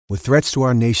With threats to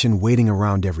our nation waiting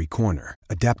around every corner,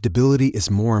 adaptability is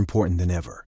more important than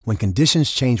ever. When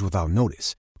conditions change without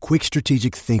notice, quick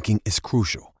strategic thinking is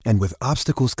crucial. And with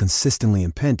obstacles consistently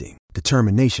impending,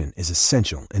 determination is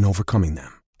essential in overcoming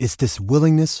them. It's this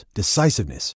willingness,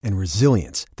 decisiveness, and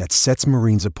resilience that sets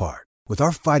Marines apart. With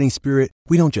our fighting spirit,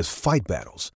 we don't just fight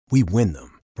battles, we win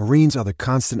them. Marines are the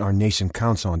constant our nation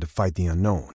counts on to fight the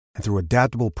unknown. And through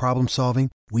adaptable problem solving,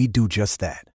 we do just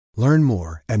that. Learn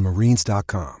more at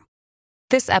marines.com.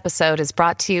 This episode is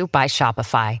brought to you by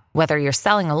Shopify. Whether you're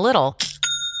selling a little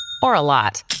or a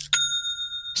lot,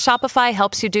 Shopify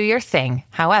helps you do your thing,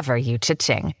 however you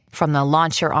cha-ching. From the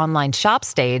launch your online shop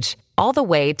stage, all the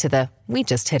way to the we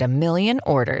just hit 1 million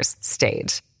orders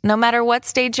stage. No matter what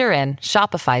stage you're in,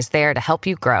 Shopify's there to help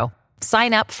you grow.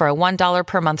 Sign up for a $1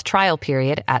 per month trial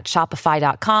period at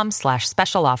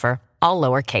shopify.com/special offer, all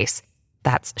lowercase.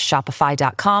 That's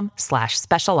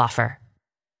shopify.com/special offer.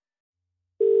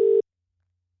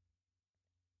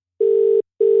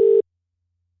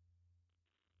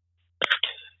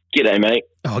 G'day, mate.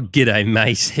 Oh, g'day,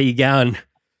 mate. How you going?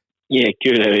 Yeah,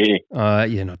 good. How are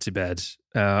you? Yeah, not too bad.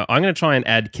 I'm going to try and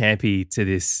add Campy to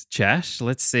this chat.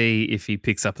 Let's see if he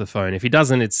picks up the phone. If he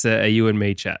doesn't, it's a you and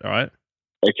me chat, all right?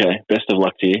 Okay, best of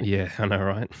luck to you. Yeah, I know,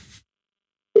 right?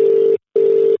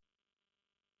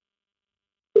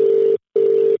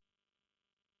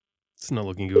 It's not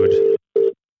looking good.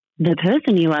 The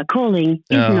person you are calling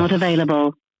is not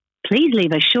available. Please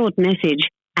leave a short message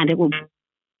and it will...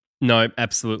 No,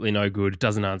 absolutely no good.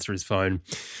 Doesn't answer his phone.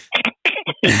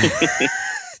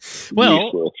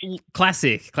 Well,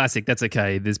 classic. That's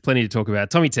okay. There's plenty to talk about.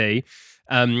 Tommy T,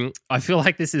 I feel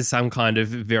like this is some kind of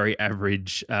very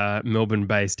average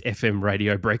Melbourne-based FM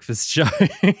radio breakfast show.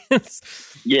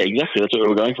 Yeah, exactly. That's what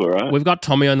we're going for, right? We've got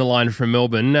Tommy on the line from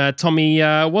Melbourne. Tommy,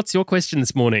 what's your question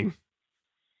this morning?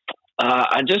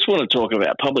 I just want to talk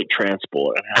about public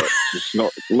transport and how it's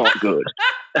just not good.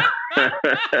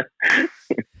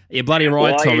 You're bloody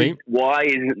right, Tommy. Why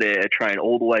isn't there a train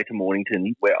all the way to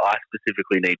Mornington where I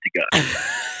specifically need to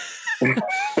go?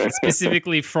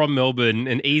 Specifically from Melbourne,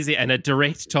 an easy and a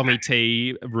direct Tommy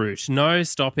T route. No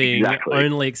stopping, Exactly.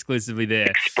 only exclusively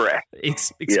there.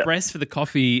 Express for the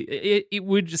coffee. It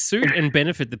would suit and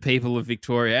benefit the people of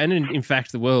Victoria and in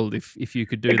fact the world if you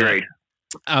could do Agreed.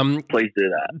 that. Please do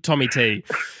that. Tommy T.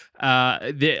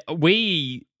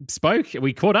 We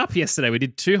caught up yesterday. We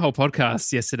did 2 whole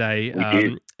podcasts yesterday.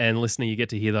 And listener, you get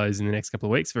to hear those in the next couple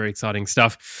of weeks. Very exciting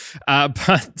stuff.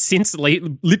 But since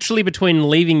literally between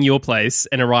leaving your place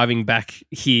and arriving back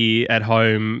here at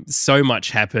home, so much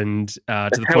happened.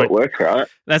 That's how it works, right?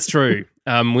 That's true.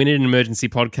 We need an emergency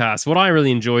podcast. What I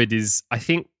really enjoyed is I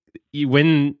think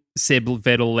when Seb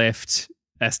Vettel left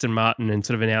Aston Martin and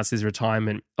sort of announced his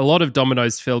retirement, a lot of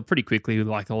dominoes fell pretty quickly with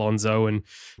like Alonso and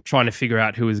trying to figure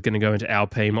out who was going to go into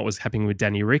Alpine, what was happening with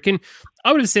Danny Rick. And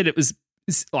I would have said it was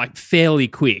like fairly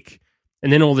quick.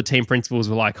 And then all the team principals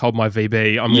were like, hold my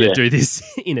VB, I'm going to do this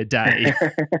in a day.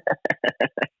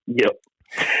 Yep.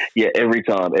 Yeah, every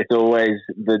time. It's always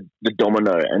the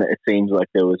domino, and it seems like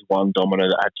there was one domino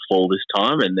that had to fall this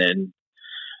time, and then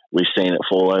we've seen it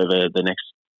fall over the next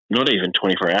not even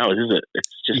 24 hours, is it? It's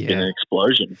just been an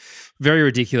explosion. Very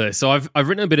ridiculous. So I've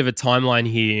written a bit of a timeline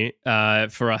here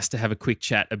for us to have a quick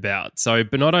chat about. So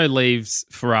Binotto leaves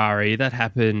Ferrari. That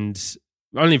happened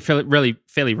only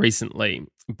fairly recently.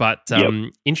 But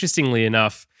interestingly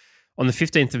enough, on the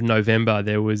 15th of November,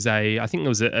 there was a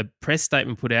press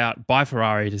statement put out by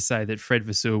Ferrari to say that Fred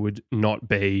Vasseur would not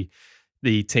be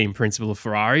the team principal of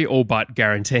Ferrari, all but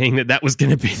guaranteeing that was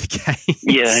going to be the case.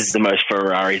 Yeah, that's the most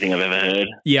Ferrari thing I've ever heard.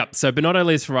 Yep. So Binotto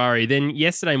leaves Ferrari. Then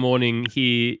yesterday morning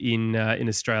here in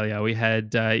Australia, we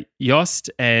had Yost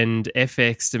and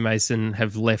FX de Mason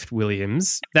have left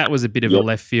Williams. That was a bit of a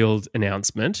left field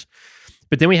announcement.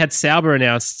 But then we had Sauber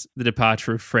announce the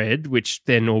departure of Fred, which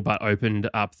then all but opened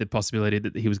up the possibility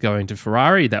that he was going to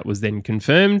Ferrari. That was then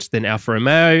confirmed. Then Alfa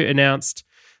Romeo announced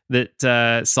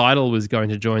that Seidel was going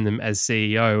to join them as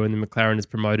CEO, and then McLaren is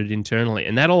promoted internally.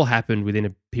 And that all happened within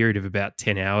a period of about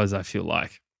 10 hours, I feel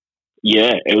like.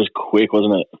 Yeah, it was quick,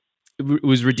 wasn't it? It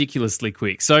was ridiculously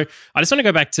quick. So I just want to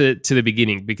go back to the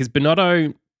beginning, because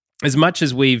Binotto, as much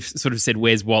as we've sort of said,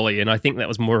 where's Wally? And I think that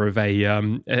was more of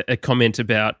a comment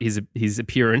about his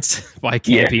appearance by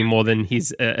Campy more than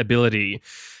his ability.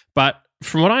 But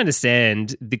from what I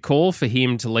understand, the call for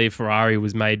him to leave Ferrari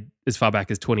was made as far back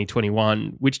as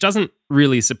 2021, which doesn't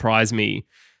really surprise me.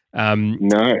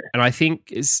 No. And I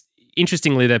think,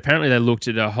 interestingly, apparently they looked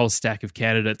at a whole stack of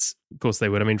candidates. Of course they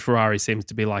would. I mean, Ferrari seems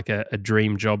to be like a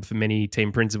dream job for many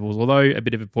team principals, although a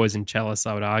bit of a poison chalice,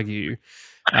 I would argue.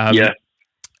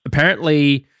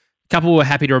 Apparently, couple were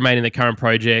happy to remain in their current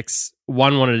projects.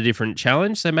 One wanted a different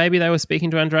challenge, so maybe they were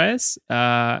speaking to Andreas.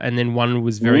 And then one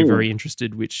was very, very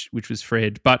interested, which was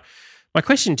Fred. But my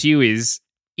question to you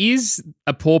is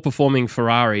a poor performing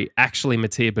Ferrari actually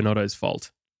Mattia Binotto's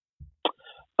fault?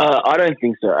 I don't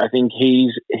think so. I think he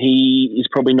is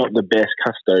probably not the best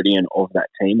custodian of that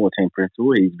team or team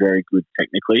principal. He's very good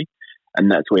technically, and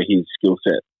that's where his skill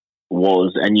set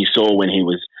was. And you saw when he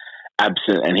was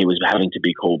absent and he was having to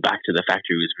be called back to the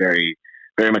factory, was very,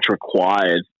 very much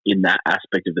required in that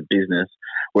aspect of the business.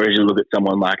 Whereas you look at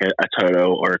someone like a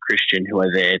Toto or a Christian who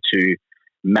are there to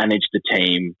manage the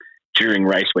team during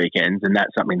race weekends, and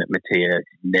that's something that Mattia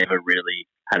never really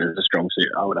had as a strong suit,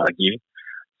 I would argue.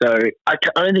 So I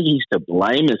don't think he's to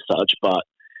blame as such, but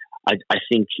I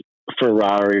think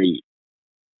Ferrari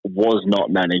was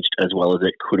not managed as well as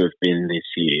it could have been this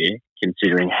year,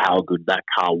 considering how good that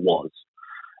car was,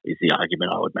 is the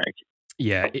argument I would make.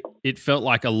 Yeah, it felt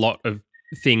like a lot of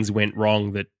things went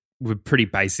wrong that were pretty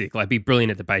basic, like be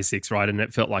brilliant at the basics, right? And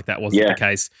it felt like that wasn't the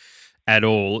case at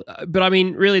all. But I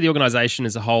mean, really the organisation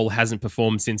as a whole hasn't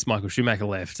performed since Michael Schumacher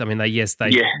left. I mean, they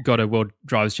got a World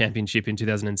Drivers' Championship in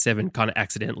 2007 kind of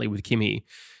accidentally with Kimi,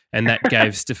 and that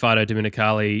gave Stefano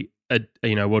Domenicali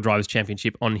a World Drivers'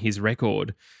 Championship on his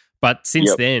record. But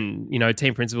since then,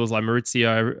 team principals like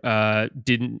Maurizio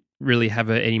didn't really have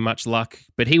any much luck,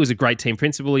 but he was a great team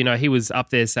principal. He was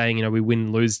up there saying, we win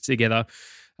and lose together.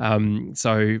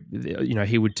 So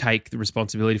he would take the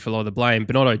responsibility for a lot of the blame.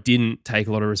 Binotto didn't take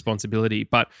a lot of responsibility.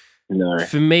 But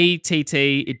for me, TT,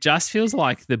 it just feels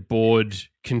like the board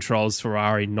controls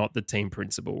Ferrari, not the team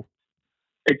principal.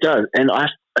 It does. And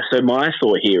so my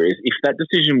thought here is, if that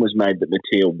decision was made that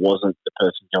Mattia wasn't the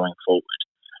person going forward,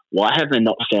 why have they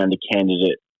not found a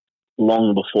candidate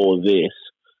long before this,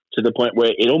 to the point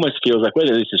where it almost feels like,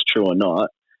 whether this is true or not,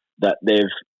 that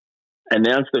they've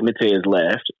announced that Mattia's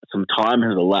left, some time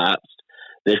has elapsed,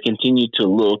 they've continued to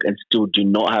look and still do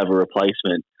not have a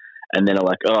replacement, and then are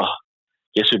like,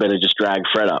 guess we better just drag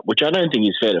Fred up, which I don't think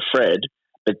is fair to Fred,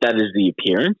 but that is the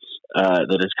appearance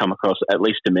that has come across, at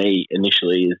least to me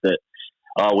initially, is that,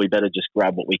 we better just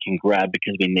grab what we can grab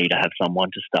because we need to have someone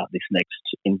to start this next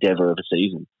endeavour of a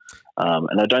season.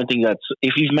 And I don't think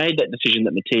if you've made that decision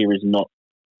that Mattia is not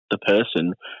the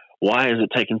person, why has it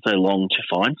taken so long to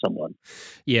find someone?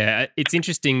 Yeah, it's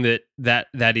interesting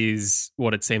that is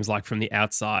what it seems like from the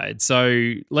outside.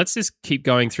 So let's just keep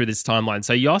going through this timeline.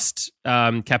 So Jost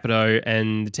Capito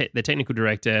and the technical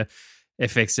director,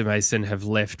 FX de Mason, have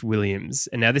left Williams.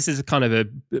 And now this is kind of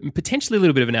potentially a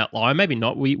little bit of an outlier, maybe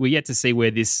not. We're yet to see where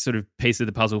this sort of piece of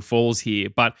the puzzle falls here.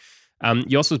 But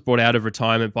Jost was brought out of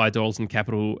retirement by Dorilton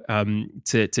Capital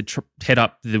to head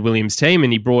up the Williams team,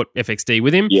 and he brought FXD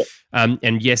with him. Yep.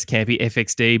 And yes, Campy,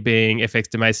 FXD being FX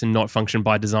de Mason, not function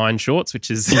by design shorts, which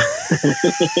is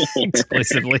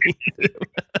exclusively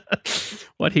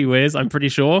what he wears, I'm pretty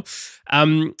sure.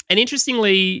 And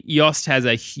interestingly, Jost has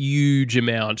a huge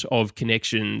amount of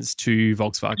connections to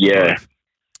Volkswagen. Yeah.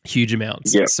 Huge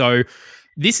amounts. Yeah. So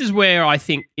this is where I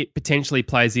think it potentially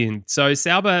plays in. So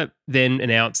Sauber then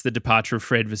announced the departure of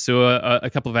Fred Vasseur a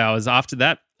couple of hours after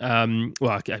that.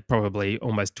 Probably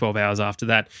almost 12 hours after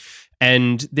that.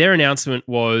 And their announcement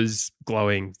was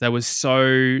glowing. They were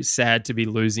so sad to be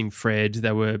losing Fred.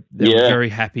 They were very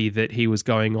happy that he was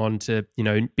going on to,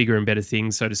 bigger and better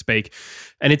things, so to speak.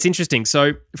 And it's interesting.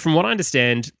 So from what I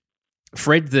understand,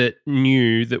 Fred that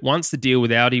knew that once the deal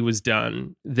with Audi was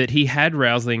done, that he had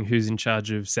Rausling, who's in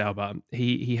charge of Sauber.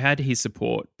 He had his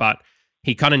support, but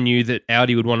he kind of knew that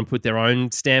Audi would want to put their own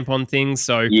stamp on things.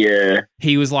 So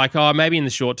he was like, maybe in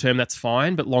the short term that's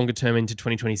fine, but longer term into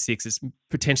 2026, it's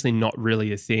potentially not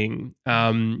really a thing.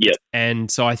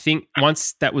 And so I think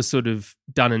once that was sort of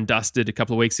done and dusted a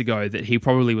couple of weeks ago, that he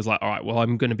probably was like, all right, well,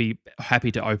 I'm going to be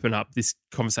happy to open up this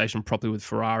conversation properly with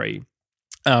Ferrari.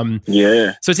 So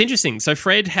it's interesting. So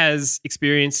Fred has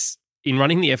experience in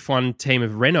running the F1 team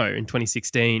of Renault in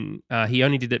 2016. He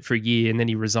only did it for a year and then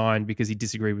he resigned because he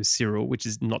disagreed with Cyril, which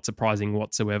is not surprising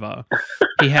whatsoever.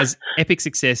 He has epic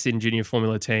success in junior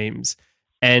Formula teams.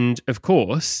 And of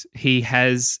course, he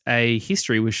has a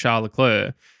history with Charles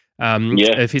Leclerc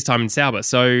of his time in Sauber.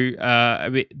 So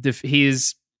he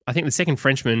is, I think, the second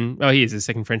Frenchman. He is the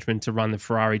second Frenchman to run the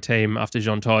Ferrari team after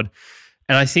Jean Todt.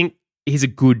 And I think he's a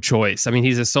good choice. I mean,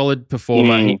 he's a solid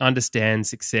performer. He understands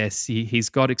success. He's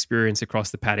got experience across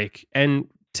the paddock. And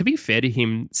to be fair to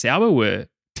him, Sauber were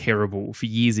terrible for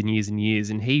years and years and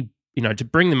years. And he, to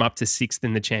bring them up to sixth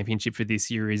in the championship for this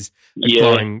year is a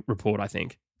glowing report, I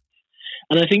think.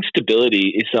 And I think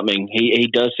stability is something. He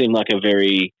does seem like a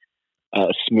very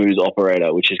smooth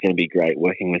operator, which is going to be great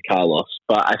working with Carlos.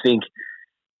 But I think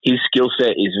his skill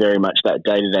set is very much that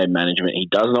day-to-day management. He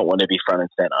does not want to be front and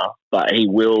center, but he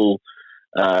will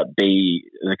be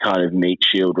the kind of meat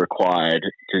shield required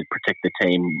to protect the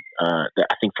team that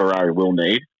I think Ferrari will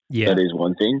need. Yeah. That is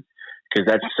one thing, because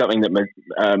that's something that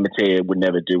Mattia would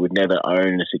never do, would never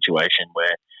own a situation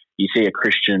where you see a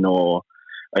Christian or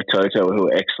a Toto who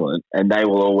are excellent, and they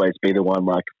will always be the one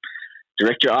like,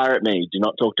 direct your ire at me. Do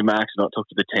not talk to Max. Do not talk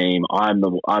to the team. I'm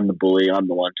the bully. I'm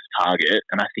the one to target.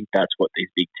 And I think that's what these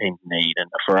big teams need. And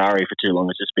Ferrari for too long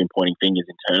has just been pointing fingers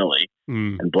internally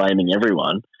and blaming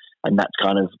everyone. And that's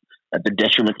kind of at the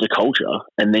detriment to culture.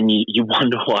 And then you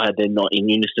wonder why they're not in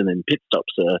unison and pit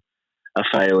stops are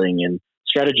failing and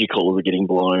strategy calls are getting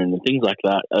blown and things like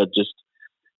that are just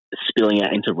spilling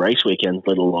out into race weekends,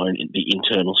 let alone the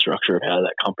internal structure of how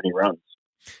that company runs.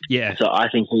 Yeah. So I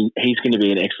think he's going to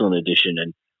be an excellent addition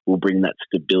and will bring that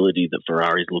stability that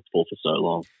Ferrari's looked for so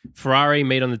long. Ferrari,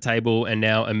 meat on the table, and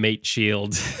now a meat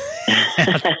shield.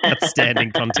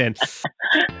 Outstanding content.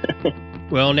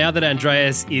 Well, now that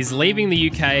Andreas is leaving the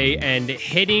UK and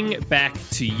heading back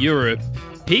to Europe,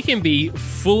 he can be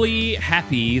fully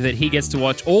happy that he gets to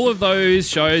watch all of those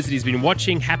shows that he's been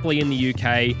watching happily in the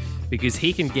UK, because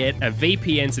he can get a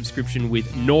VPN subscription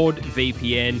with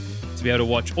NordVPN to be able to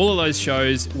watch all of those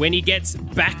shows when he gets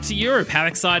back to Europe. How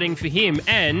exciting for him,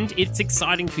 and it's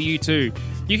exciting for you too.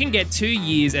 You can get 2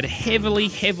 years at a heavily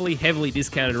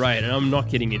discounted rate, and I'm not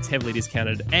kidding, it's heavily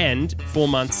discounted, and 4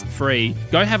 months free.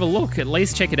 Go have a look, at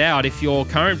least check it out. If your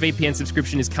current VPN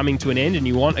subscription is coming to an end and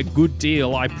you want a good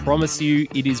deal, I promise you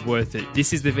it is worth it.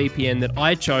 This is the VPN that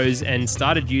I chose and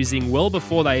started using well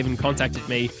before they even contacted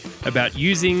me about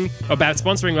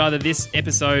sponsoring this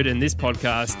episode and this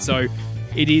podcast. So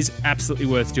it is absolutely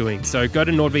worth doing. So go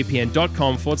to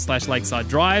nordvpn.com/Lakeside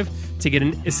Drive to get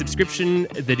a subscription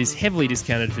that is heavily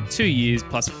discounted for 2 years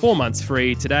plus 4 months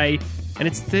free today. And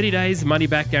it's 30 days money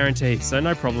back guarantee. So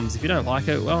no problems. If you don't like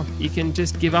it, well, you can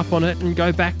just give up on it and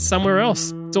go back somewhere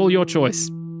else. It's all your choice.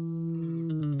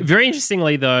 Very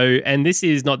interestingly, though, and this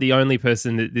is not the only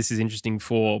person that this is interesting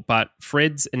for, but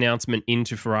Fred's announcement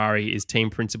into Ferrari is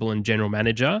team principal and general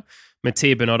manager.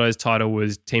 Mattia Binotto's title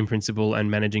was team principal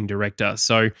and managing director.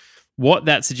 So what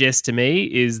that suggests to me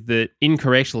is that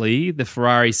incorrectly, the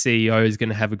Ferrari CEO is going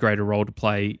to have a greater role to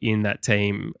play in that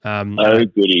team.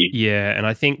 Goody. Yeah, and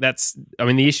I think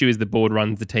the issue is the board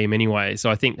runs the team anyway. So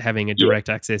I think having a direct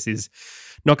access is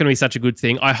not going to be such a good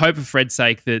thing. I hope for Fred's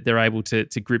sake that they're able to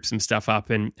grip some stuff up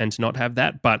and to not have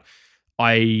that, but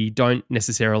I don't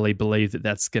necessarily believe that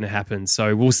that's going to happen.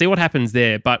 So we'll see what happens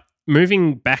there. But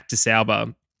moving back to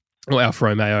Sauber, or Alfa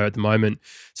Romeo at the moment.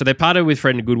 So they parted with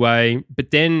Fred in a good way,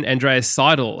 but then Andreas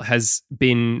Seidel has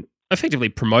been effectively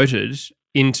promoted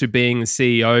into being the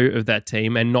CEO of that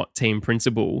team and not team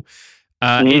principal.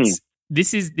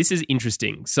 This is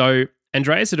interesting. So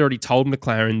Andreas had already told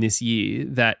McLaren this year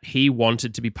that he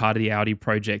wanted to be part of the Audi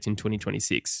project in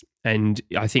 2026. And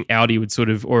I think Audi would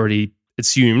sort of already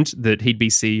assumed that he'd be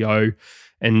CEO,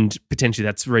 and potentially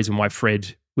that's the reason why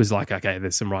Fred was like, okay,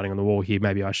 there's some writing on the wall here.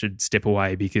 Maybe I should step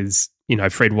away because,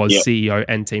 Fred was CEO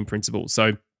and team principal.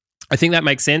 So I think that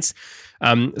makes sense.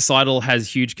 Seidel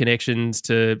has huge connections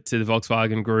to the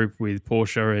Volkswagen group with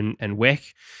Porsche and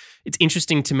WEC. It's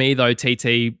interesting to me, though,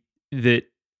 TT, that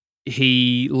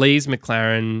he leaves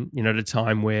McLaren, at a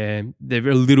time where they're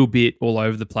a little bit all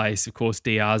over the place. Of course,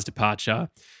 DR's departure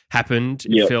happened.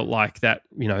 It felt like that,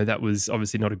 that was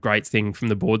obviously not a great thing from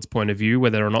the board's point of view,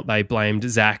 whether or not they blamed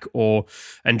Zach or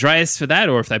Andreas for that,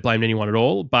 or if they blamed anyone at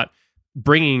all. But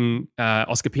bringing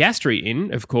Oscar Piastri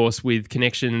in, of course, with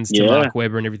connections to Mark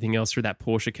Webber and everything else through that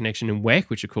Porsche connection in WEC,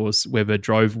 which, of course, Webber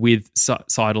drove with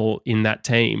Seidel in that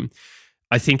team,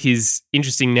 I think is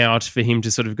interesting now for him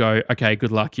to sort of go, okay,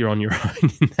 good luck, you're on your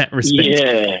own in that respect.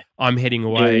 Yeah. I'm heading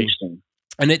away.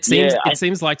 And it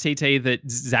seems like, TT, that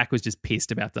Zach was just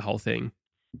pissed about the whole thing.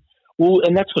 Well,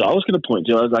 and that's what I was going to point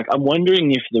to. I was like, I'm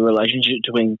wondering if the relationship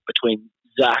between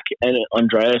Zach and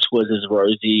Andreas was as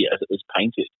rosy as it was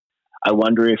painted. I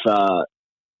wonder if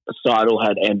Seidel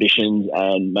had ambitions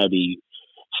and maybe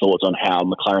thoughts on how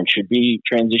McLaren should be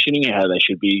transitioning and how they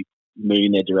should be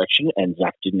moving their direction, and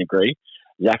Zach didn't agree.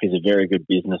 Zach is a very good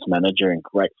business manager and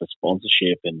great for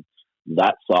sponsorship and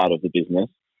that side of the business.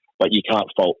 But you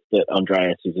can't fault that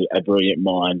Andreas is a brilliant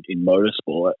mind in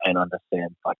motorsport and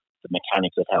understands like the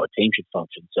mechanics of how a team should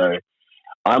function. So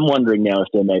I'm wondering now if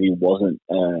there maybe wasn't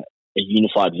a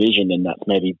unified vision, and that's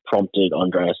maybe prompted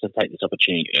Andreas to take this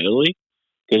opportunity early.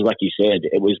 Because like you said,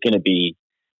 it was going to be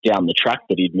down the track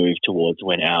that he'd move towards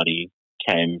when Audi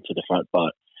came to the front.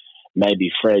 But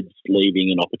maybe Fred's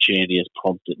leaving an opportunity has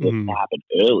prompted this to happen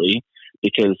early,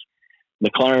 because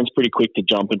McLaren's pretty quick to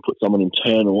jump and put someone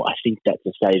internal. I think that's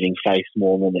a saving face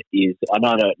more than it is. And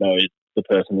I don't know the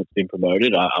person that's been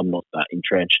promoted. I'm not that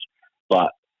entrenched,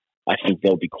 but I think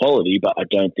there'll be quality, but I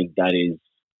don't think that is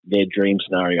their dream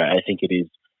scenario. I think it is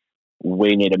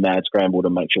we need a mad scramble to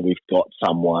make sure we've got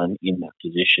someone in that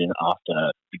position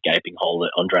after the gaping hole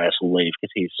that Andreas will leave,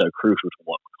 because he's so crucial to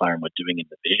what McLaren were doing in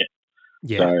the vision.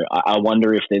 Yeah. So I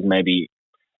wonder if there's maybe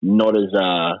not as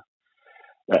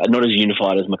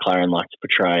unified as McLaren like to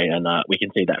portray, and we can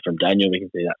see that from Daniel. We can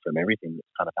see that from everything that's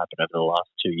kind of happened over the last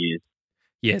 2 years.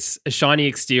 Yes, a shiny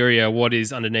exterior, what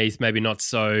is underneath maybe not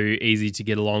so easy to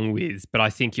get along with, but I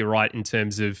think you're right in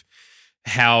terms of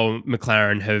how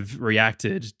McLaren have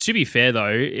reacted. To be fair,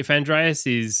 though, if Andreas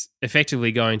is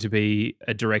effectively going to be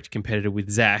a direct competitor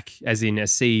with Zach, as in a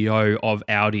CEO of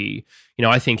Audi,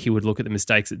 I think he would look at the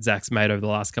mistakes that Zach's made over the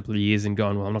last couple of years and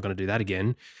gone, well, I'm not going to do that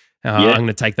again. I'm going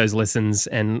to take those lessons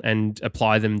and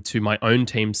apply them to my own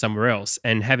team somewhere else.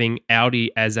 And having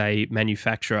Audi as a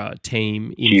manufacturer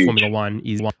team in Formula One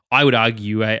is, I would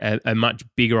argue, a much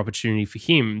bigger opportunity for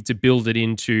him to build it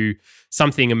into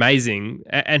something amazing.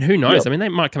 And who knows? I mean, they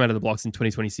might come out of the blocks in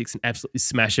 2026 and absolutely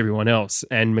smash everyone else.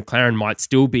 And McLaren might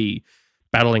still be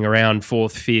battling around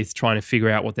 4th, 5th, trying to figure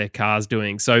out what their car's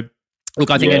doing. So, look,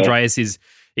 I think Andreas is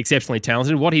exceptionally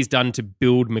talented. What he's done to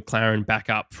build McLaren back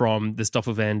up from the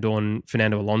Stoffel Van Dorn,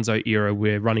 Fernando Alonso era,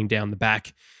 where running down the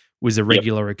back was a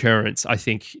regular occurrence, I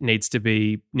think needs to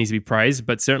be praised.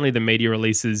 But certainly the media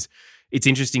releases, it's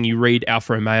interesting. You read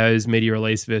Alfa Romeo's media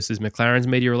release versus McLaren's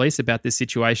media release about this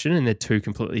situation, and they're two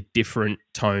completely different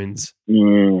tones.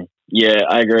 Yeah,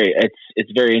 I agree.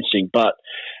 It's very interesting, but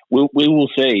we will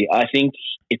see. I think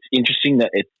it's interesting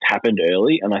that it happened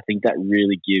early, and I think that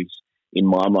really gives, in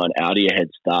my mind, Audi a head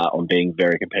start on being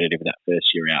very competitive in that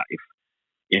first year out.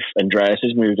 If Andreas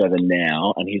has moved over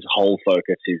now and his whole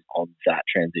focus is on that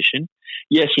transition,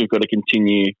 yes, we've got to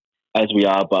continue as we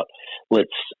are, but let's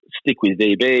stick with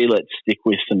VB, let's stick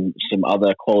with some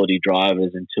other quality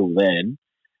drivers until then.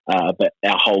 But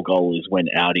our whole goal is when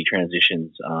Audi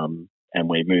transitions and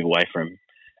we move away from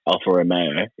Alfa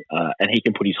Romeo, and he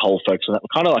can put his whole focus on that,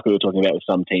 kind of like we were talking about with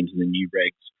some teams in the new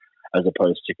regs, as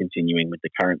opposed to continuing with the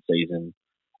current season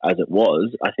as it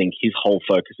was. I think his whole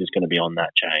focus is going to be on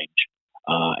that change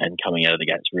and coming out of the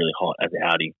gates really hot as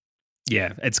Audi.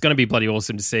 Yeah, it's going to be bloody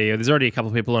awesome to see. There's already a couple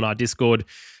of people on our Discord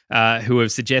who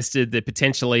have suggested that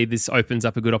potentially this opens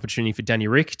up a good opportunity for Danny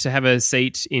Rick to have a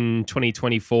seat in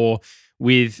 2024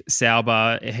 with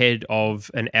Sauber ahead of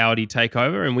an Audi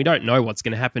takeover. And we don't know what's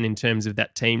going to happen in terms of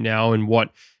that team now and what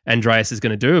Andreas is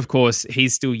going to do. Of course,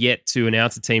 he's still yet to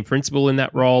announce a team principal in that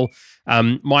role.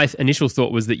 My initial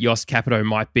thought was that Jost Capito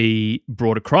might be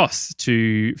brought across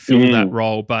to fill that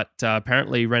role, but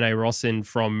apparently Rene Rossen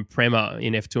from Prema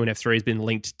in F2 and F3 has been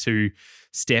linked to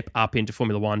step up into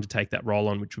Formula One to take that role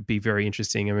on, which would be very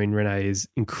interesting. I mean, Rene is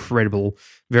incredible,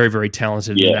 very, very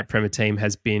talented, and that Prema team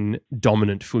has been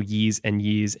dominant for years and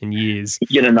years and years.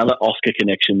 Yet another Oscar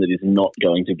connection that is not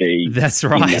going to be... That's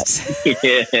right.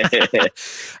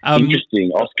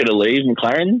 Interesting. Oscar to leave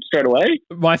McLaren straight away?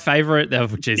 My favourite... Oh,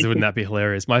 geez, wouldn't that be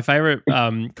hilarious? My favourite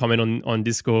comment on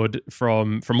Discord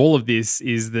from all of this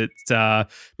is that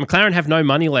McLaren have no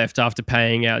money left after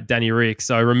paying out Danny Rick,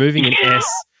 so removing an S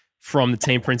from the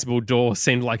team principal door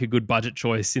seemed like a good budget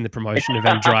choice in the promotion of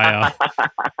Andrea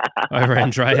over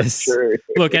Andreas.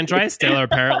 Look, Andreas Stella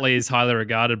apparently is highly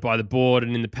regarded by the board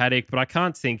and in the paddock, but I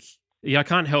can't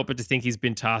help but to think he's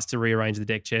been tasked to rearrange the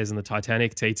deck chairs on the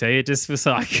Titanic, TT. It just feels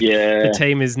like the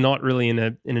team is not really in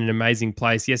an amazing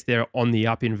place. Yes, they're on the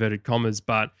up, inverted commas,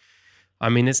 but I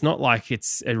mean, it's not like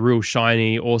it's a real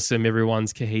shiny, awesome,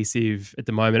 everyone's cohesive at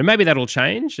the moment. And maybe that'll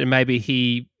change. And maybe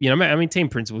team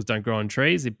principals don't grow on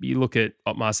trees. If you look at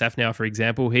Otmar Safnauer, for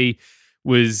example, he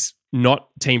was not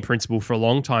team principal for a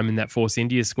long time in that Force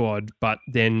India squad, but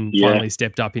then finally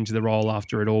stepped up into the role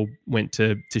after it all went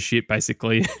to shit,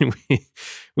 basically,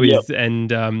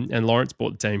 and Lawrence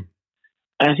bought the team.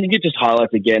 I think it just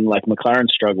highlights again, like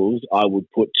McLaren's struggles, I would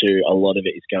put to a lot of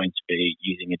it is going to be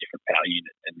using a different power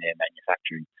unit than their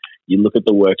manufacturing. You look at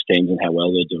the works teams and how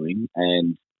well they're doing,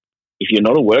 and if you're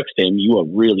not a works team, you are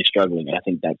really struggling. And I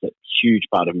think that's a huge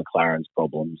part of McLaren's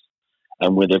problems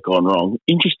and where they've gone wrong.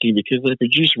 Interesting, because they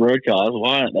produce road cars.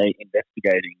 Why aren't they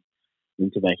investigating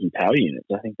into making power units?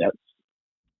 I think that's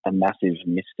a massive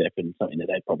misstep and something that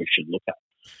they probably should look at.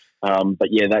 But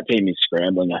yeah, that team is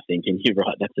scrambling, I think, and you're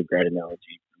right, that's a great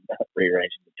analogy,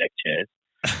 rearranging the deck chairs,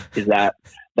 is that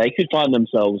they could find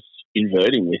themselves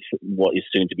inverting with what is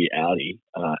soon to be Audi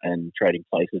and trading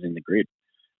places in the grid,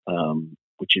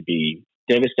 which would be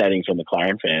devastating for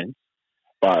McLaren fans.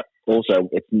 But also,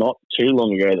 it's not too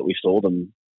long ago that we saw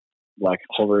them like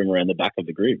hovering around the back of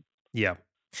the grid. Yeah.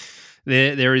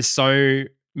 There is so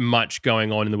much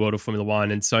going on in the world of Formula One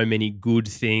and so many good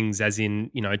things, as in,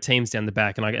 teams down the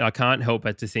back. And I can't help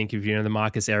but to think of, the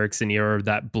Marcus Ericsson era of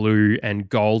that blue and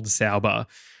gold Sauber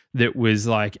that was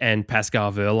like, and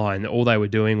Pascal Wehrlein, all they were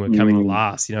doing were coming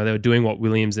last. They were doing what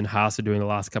Williams and Haas were doing the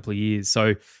last couple of years.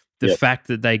 So the fact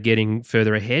that they're getting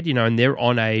further ahead, and they're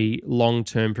on a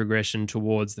long-term progression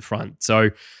towards the front. So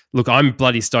look, I'm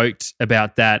bloody stoked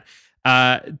about that.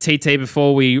 TT,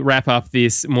 before we wrap up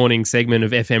this morning segment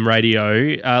of FM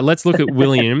radio, let's look at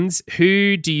Williams.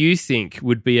 Who do you think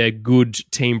would be a good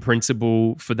team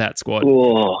principal for that squad?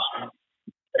 Oh,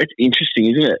 it's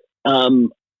interesting, isn't it?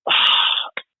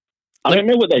 I don't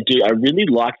know what they do. I really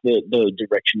like the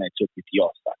direction they took with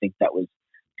Yost. I think that was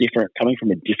different, coming from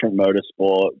a different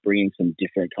motorsport, bringing some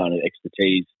different kind of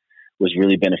expertise was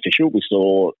really beneficial. We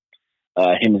saw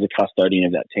him as a custodian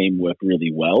of that team work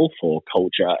really well for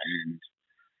culture and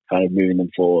kind of moving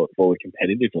them forward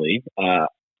competitively.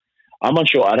 I'm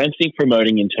unsure. I don't think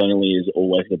promoting internally is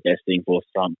always the best thing for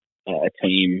a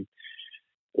team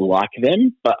like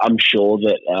them, but I'm sure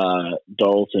that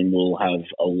Dorilton will have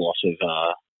a lot of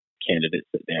candidates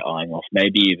that they're eyeing off,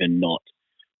 maybe even not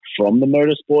from the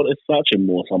motorsport as such, and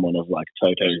more someone of like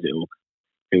Toto's ilk,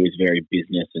 who is very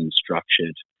business and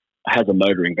structured, has a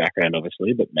motoring background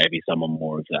obviously, but maybe someone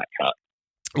more of that cut.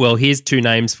 Well, here's two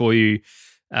names for you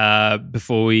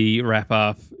before we wrap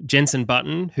up. Jenson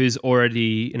Button, who's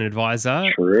already an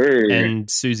advisor. True. And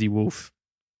Susie Wolff.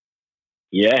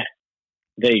 Yeah,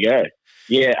 there you go.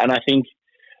 Yeah, and I think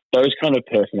those kind of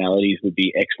personalities would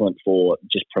be excellent for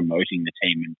just promoting the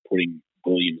team and putting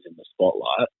Williams in the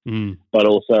spotlight. But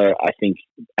also, I think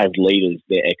as leaders,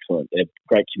 they're excellent. They're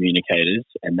great communicators,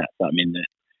 and that's something that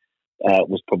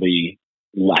was probably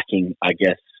lacking, I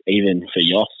guess, even for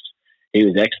Yost. He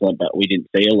was excellent, but we didn't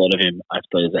see a lot of him. I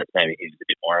suppose that's maybe he's a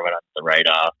bit more of an under the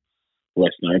radar,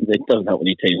 less known. It doesn't help when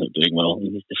your team's not doing well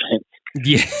in his defence.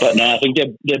 Yeah. But no, I think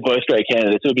they're both great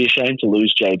candidates. It would be a shame to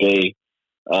lose JB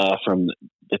from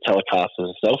the telecast as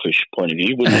a selfish point of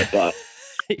view, wouldn't it? But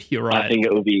you're right. I think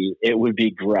it would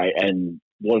be great, and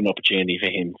what an opportunity for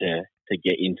him to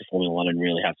get into Formula One and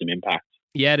really have some impact.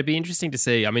 Yeah, it'd be interesting to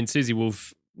see. I mean, Susie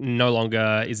Wolff no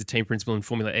longer is a team principal in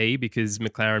Formula E because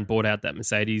McLaren bought out that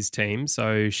Mercedes team,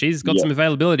 so she's got some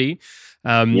availability.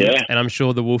 And I'm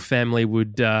sure the Wolff family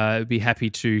would be happy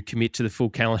to commit to the full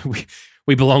calendar.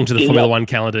 We belong to the Formula One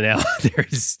calendar now. there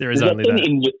is only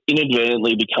that.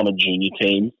 Inadvertently become a junior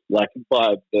team, like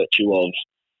by virtue of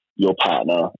your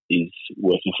partner is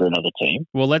working for another team.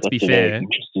 Well, let's be fair.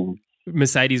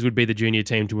 Mercedes would be the junior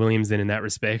team to Williams then in that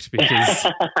respect, because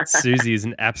Susie is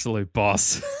an absolute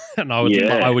boss. And I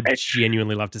would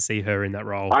genuinely love to see her in that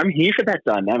role. I'm here for that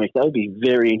dynamic. That would be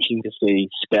very interesting to see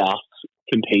spouse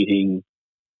competing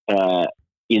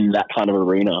in that kind of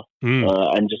arena.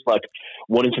 And just like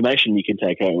what information you can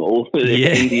take home, all the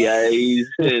NDAs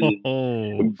and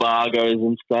embargoes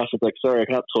and stuff. It's like, sorry, I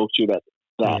can't talk to you about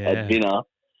that at dinner.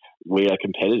 We are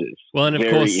competitors. Well, and of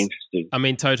course, I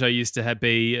mean, Toto used to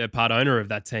be a part owner of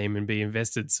that team and be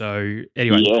invested. So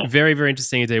anyway, very, very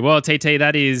interesting indeed. Well, TT,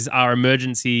 that is our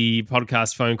emergency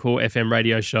podcast phone call, FM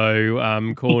radio show.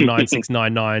 Call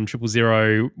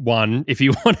 96990001 if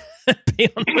you want to be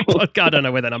on the podcast. I don't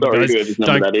know where that number goes.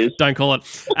 Don't call it.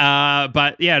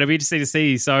 But yeah, it'll be interesting to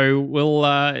see. So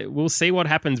we'll see what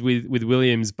happens with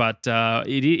Williams. But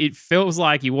it feels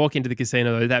like you walk into the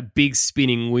casino, that big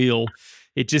spinning wheel.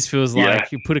 It just feels like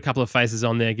you put a couple of faces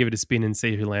on there, give it a spin and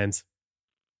see who lands.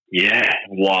 Yeah,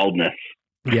 wildness.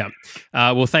 Yeah.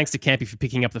 Well, thanks to Campy for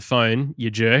picking up the phone, you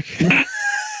jerk.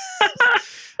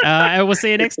 And we'll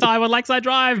see you next time on Lakeside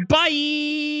Drive.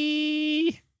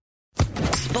 Bye!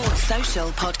 Sports Social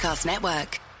Podcast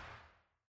Network.